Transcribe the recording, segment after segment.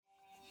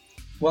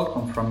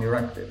Welcome from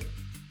Euractiv.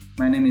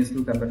 My name is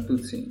Luca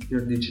Bertuzzi,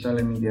 your digital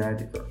and media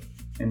editor,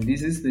 and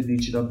this is the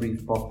Digital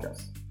Brief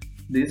podcast.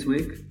 This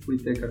week, we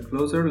take a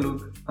closer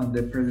look at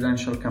the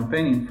presidential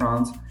campaign in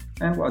France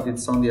and what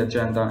is on the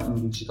agenda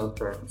in digital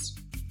terms.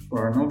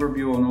 For an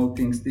overview on all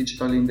things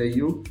digital in the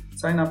EU,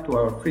 sign up to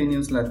our free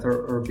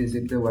newsletter or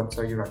visit the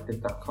website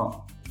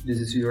euractiv.com. This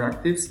is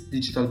Euractiv's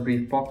Digital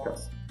Brief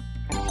podcast.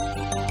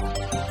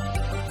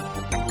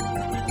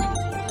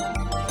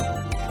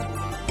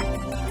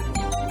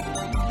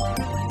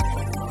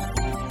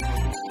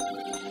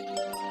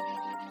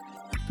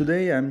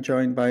 Today I'm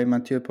joined by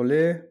Mathieu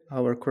Paulet,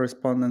 our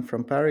correspondent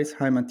from Paris.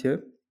 Hi, Mathieu.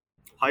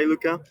 Hi,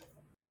 Luca.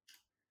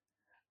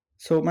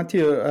 So,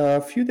 Mathieu, a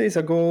few days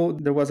ago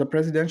there was a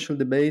presidential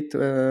debate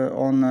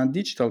on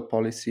digital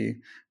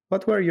policy.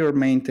 What were your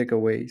main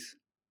takeaways?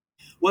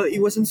 Well, it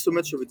wasn't so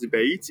much of a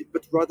debate,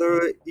 but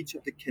rather each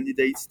of the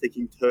candidates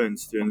taking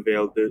turns to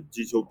unveil the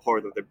digital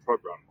part of their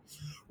program.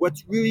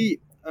 What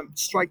really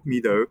struck me,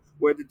 though,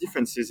 were the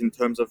differences in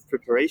terms of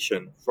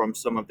preparation from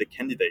some of the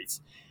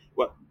candidates.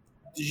 Well,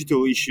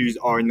 digital issues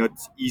are not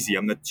easy.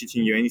 I'm not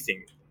teaching you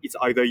anything. It's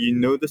either you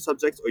know the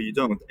subject or you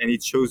don't, and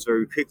it shows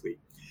very quickly.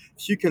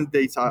 Few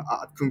candidates are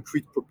a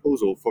concrete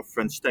proposal for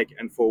French tech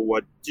and for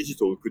what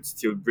digital could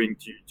still bring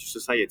to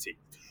society.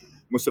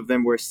 Most of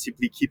them were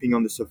simply keeping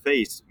on the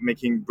surface,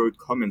 making broad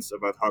comments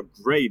about how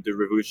great the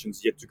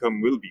revolutions yet to come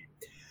will be.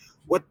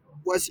 What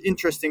was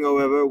interesting,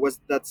 however,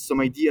 was that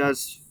some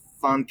ideas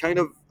found kind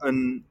of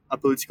a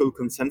political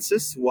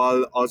consensus,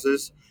 while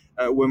others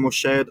were more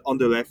shared on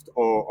the left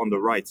or on the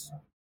right.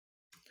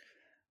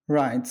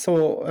 Right.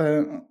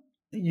 So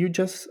you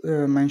just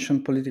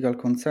mentioned political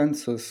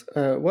consensus.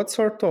 What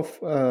sort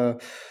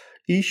of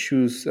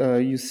issues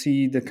you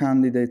see the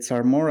candidates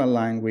are more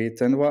aligned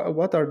with, and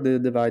what are the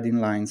dividing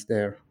lines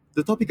there?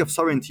 The topic of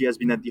sovereignty has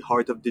been at the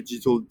heart of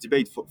digital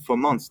debate for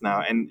months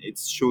now, and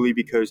it's surely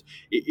because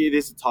it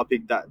is a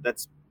topic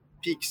that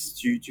speaks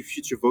to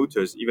future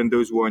voters, even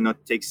those who are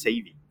not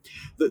tech-savvy.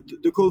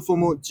 The call for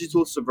more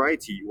digital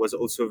sobriety was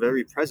also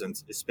very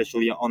present,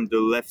 especially on the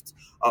left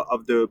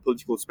of the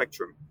political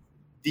spectrum.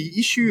 The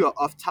issue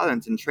of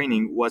talent and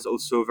training was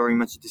also very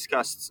much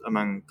discussed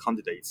among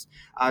candidates,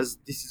 as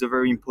this is a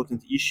very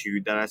important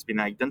issue that has been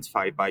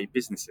identified by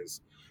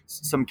businesses.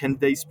 Some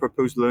candidates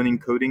proposed learning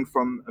coding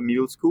from a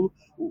middle school,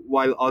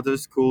 while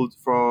others called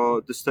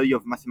for the study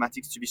of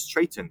mathematics to be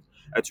straightened,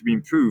 to be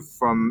improved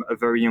from a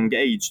very young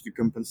age to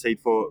compensate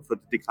for the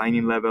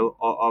declining level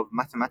of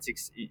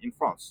mathematics in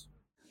France.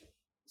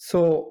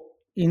 So,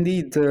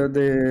 indeed,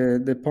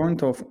 the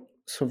point of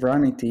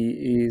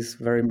sovereignty is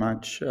very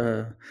much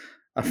a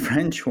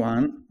French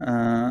one,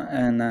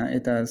 and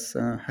it has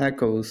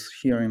echoes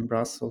here in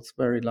Brussels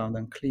very loud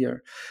and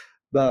clear.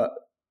 But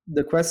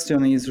the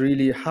question is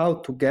really how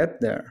to get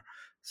there.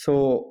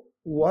 So,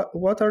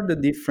 what are the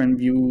different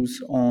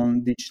views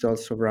on digital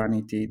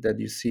sovereignty that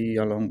you see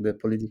along the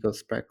political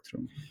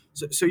spectrum?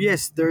 So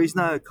yes, there is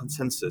now a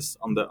consensus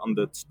on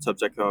the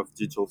subject of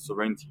digital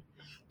sovereignty.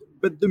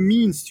 But the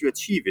means to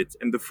achieve it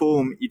and the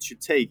form it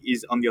should take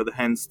is, on the other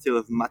hand, still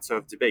a matter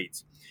of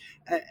debate.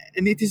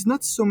 And it is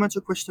not so much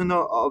a question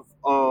of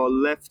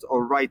left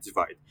or right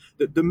divide.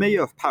 The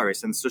mayor of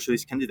Paris and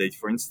socialist candidate,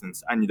 for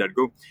instance, Anne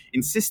Hidalgo,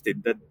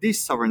 insisted that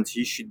this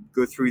sovereignty should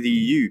go through the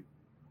EU,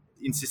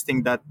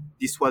 insisting that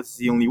this was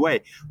the only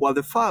way, while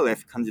the far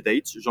left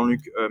candidate, Jean-Luc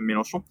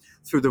Mélenchon,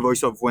 through the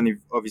voice of one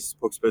of his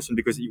spokesperson,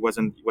 because he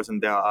wasn't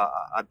there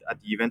at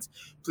the event,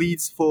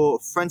 pleads for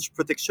French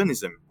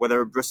protectionism,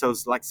 whether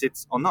Brussels likes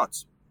it or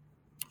not.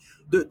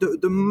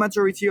 The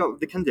majority of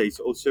the candidates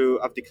also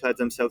have declared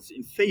themselves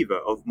in favor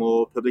of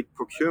more public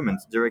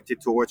procurement directed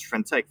towards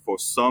French tech for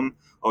some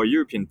or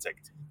European tech.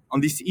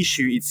 On this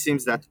issue, it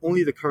seems that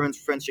only the current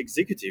French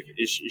executive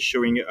is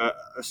showing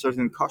a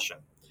certain caution.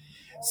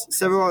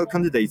 Several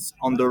candidates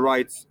on the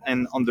right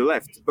and on the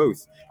left,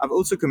 both, have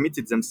also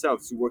committed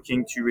themselves to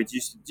working to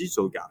reduce the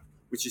digital gap,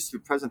 which is still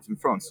present in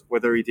France,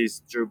 whether it is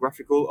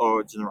geographical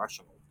or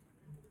generational.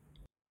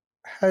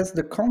 Has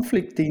the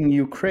conflict in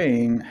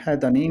Ukraine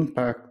had an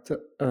impact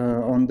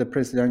on the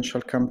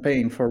presidential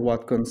campaign for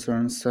what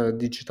concerns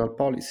digital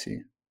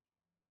policy?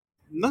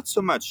 Not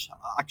so much.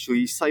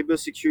 Actually,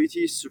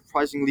 cybersecurity is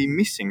surprisingly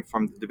missing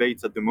from the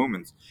debate at the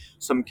moment.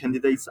 Some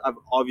candidates have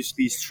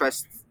obviously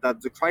stressed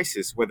that the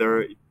crisis,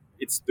 whether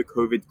it's the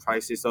COVID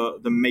crisis or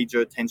the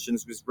major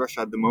tensions with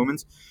Russia at the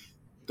moment,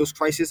 those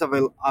crises have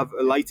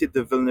highlighted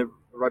the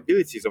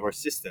vulnerabilities of our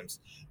systems.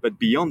 But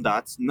beyond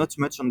that, not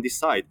much on this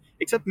side,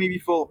 except maybe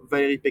for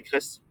Valérie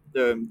Pécresse,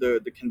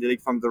 the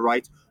candidate from the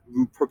right,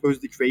 who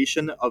proposed the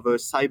creation of a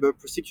cyber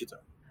prosecutor.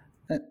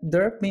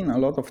 There have been a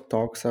lot of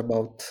talks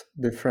about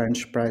the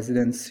French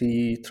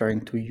presidency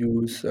trying to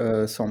use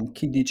some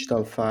key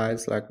digital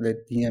files like the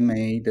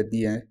DMA, the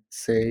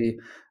DSA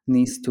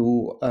needs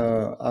to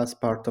as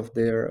part of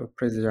their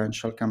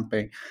presidential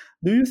campaign.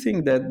 Do you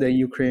think that the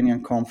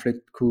Ukrainian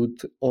conflict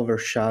could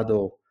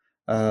overshadow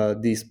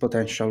these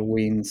potential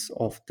wins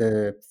of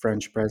the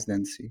French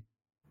presidency?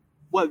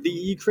 Well, the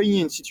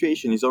Ukrainian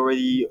situation is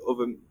already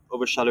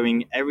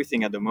overshadowing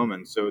everything at the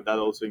moment. So that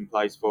also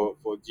implies for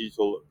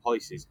digital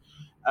policies.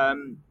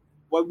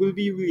 What will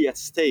be really at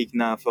stake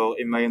now for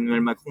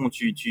Emmanuel Macron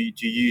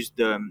to use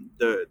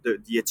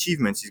the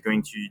achievements he's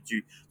going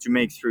to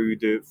make through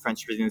the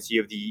French presidency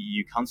of the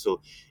EU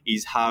Council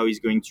is how he's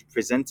going to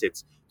present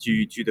it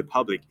to the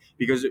public.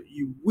 Because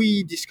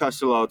we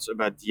discuss a lot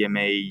about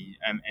DMA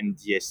and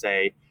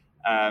DSA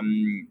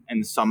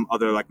and some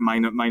other like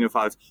minor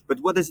files, but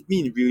what does it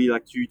mean really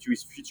like to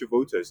his future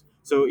voters?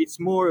 So it's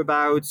more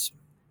about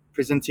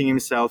presenting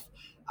himself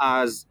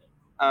as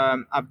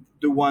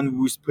the one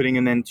who's putting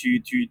an end to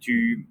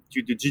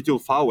the digital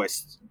Far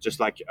West, just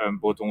like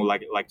Breton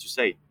like to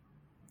say.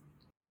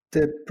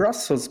 The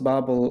Brussels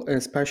bubble,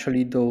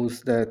 especially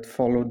those that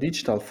follow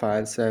digital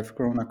files, have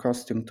grown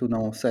accustomed to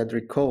know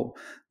Cédric O,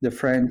 the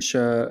French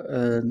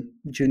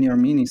junior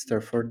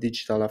minister for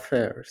digital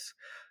affairs.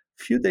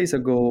 A few days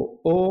ago,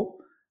 O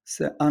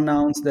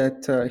announced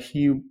that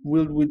he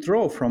will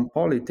withdraw from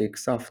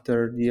politics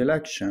after the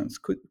elections.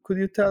 Could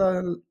you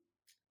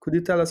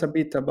tell us a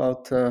bit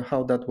about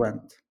how that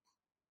went?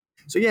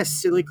 So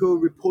yes, Cédric O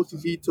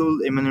reportedly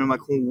told Emmanuel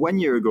Macron 1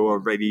 year ago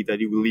already that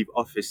he will leave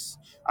office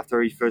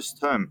after his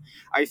first term.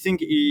 I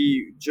think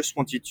he just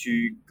wanted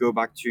to go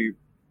back to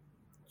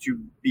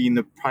be in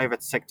the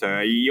private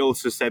sector. He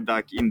also said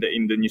that in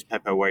the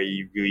newspaper where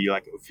he really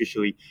like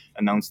officially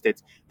announced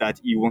it, that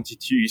he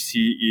wanted to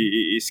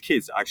see his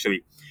kids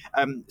actually.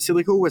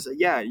 Cédric O was,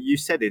 yeah, you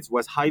said it,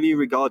 was highly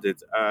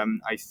regarded,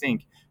 I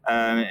think,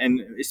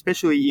 and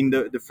especially in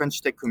the French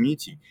tech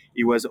community.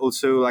 He was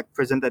also like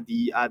present at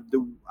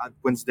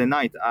Wednesday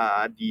night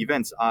at the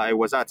events I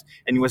was at,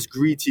 and he was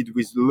greeted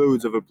with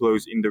loads of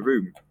applause in the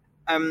room.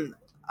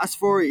 As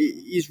for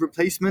his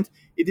replacement,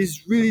 it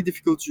is really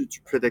difficult to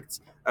predict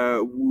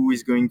who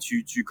is going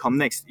to come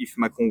next if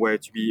Macron were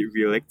to be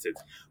re-elected.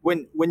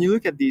 When you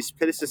look at these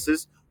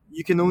predecessors,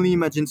 you can only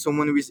imagine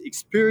someone with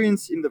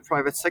experience in the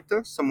private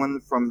sector, someone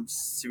from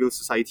civil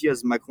society,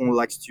 as Macron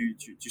likes to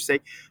say,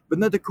 but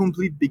not a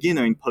complete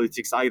beginner in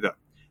politics either.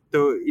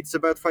 So it's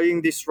about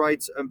finding this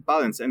right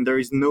balance, and there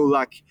is no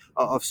lack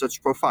of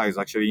such profiles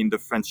actually in the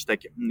French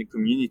tech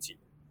community.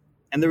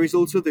 And there is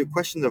also the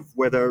question of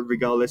whether,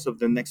 regardless of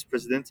the next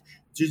president,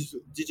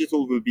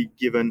 digital will be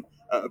given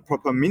a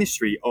proper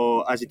ministry,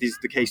 or as it is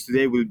the case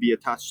today, will be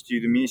attached to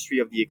the Ministry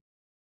of the Economy.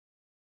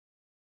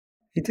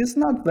 It is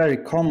not very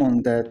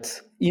common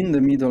that in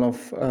the middle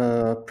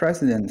of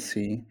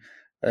presidency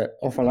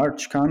of a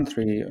large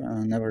country,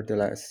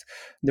 nevertheless,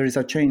 there is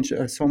a change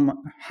so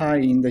high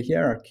in the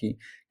hierarchy.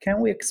 Can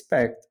we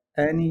expect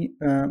any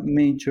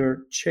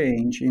major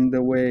change in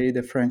the way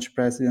the French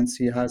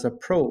presidency has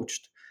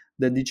approached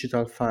the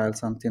digital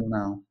files until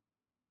now?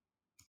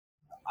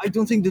 I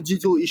don't think the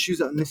digital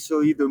issues are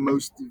necessarily the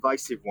most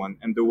divisive one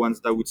and the ones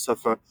that would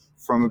suffer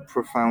from a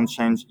profound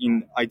change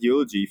in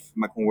ideology if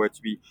Macron were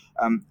to be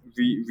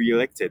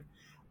re-elected.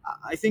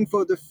 I think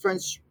for the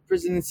French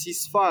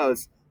presidency's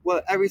files,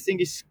 well, everything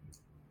is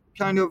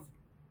kind of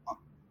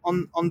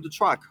on the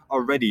track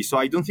already. So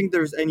I don't think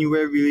there's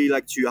anywhere really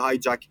like to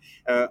hijack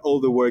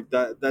all the work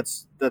that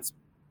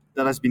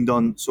has been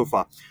done so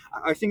far.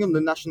 I think on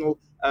the national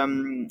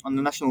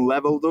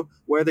level, though,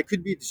 where there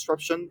could be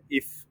disruption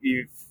if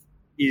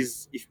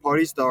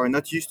parties that are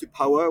not used to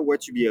power were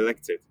to be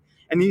elected.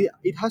 And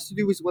it has to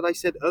do with what I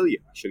said earlier,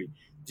 actually.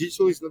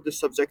 Digital is not the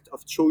subject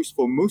of choice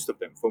for most of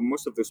them, for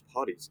most of those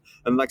parties,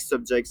 unlike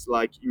subjects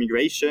like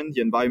immigration,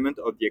 the environment,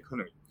 or the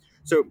economy.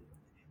 So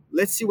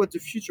let's see what the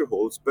future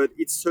holds, but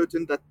it's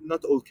certain that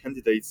not all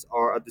candidates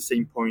are at the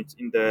same point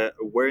in their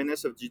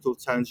awareness of digital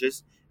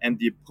challenges and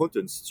the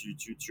importance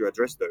to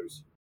address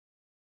those.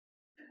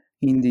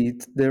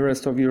 Indeed, the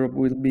rest of Europe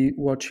will be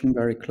watching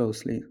very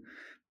closely.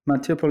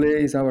 Mathieu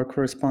Paulet is our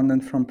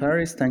correspondent from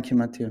Paris. Thank you,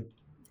 Mathieu.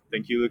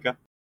 Thank you, Luca.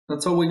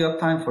 That's all we got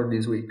time for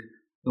this week.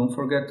 Don't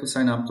forget to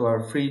sign up to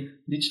our free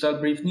Digital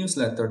Brief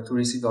newsletter to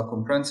receive a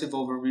comprehensive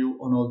overview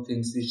on all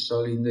things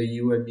digital in the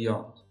EU and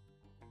beyond.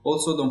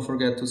 Also, don't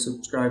forget to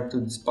subscribe to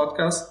this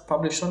podcast,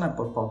 published on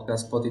Apple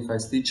Podcasts, Spotify,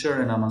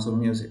 Stitcher, and Amazon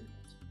Music.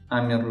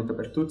 I'm Gianluca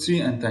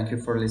Bertuzzi, and thank you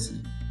for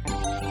listening.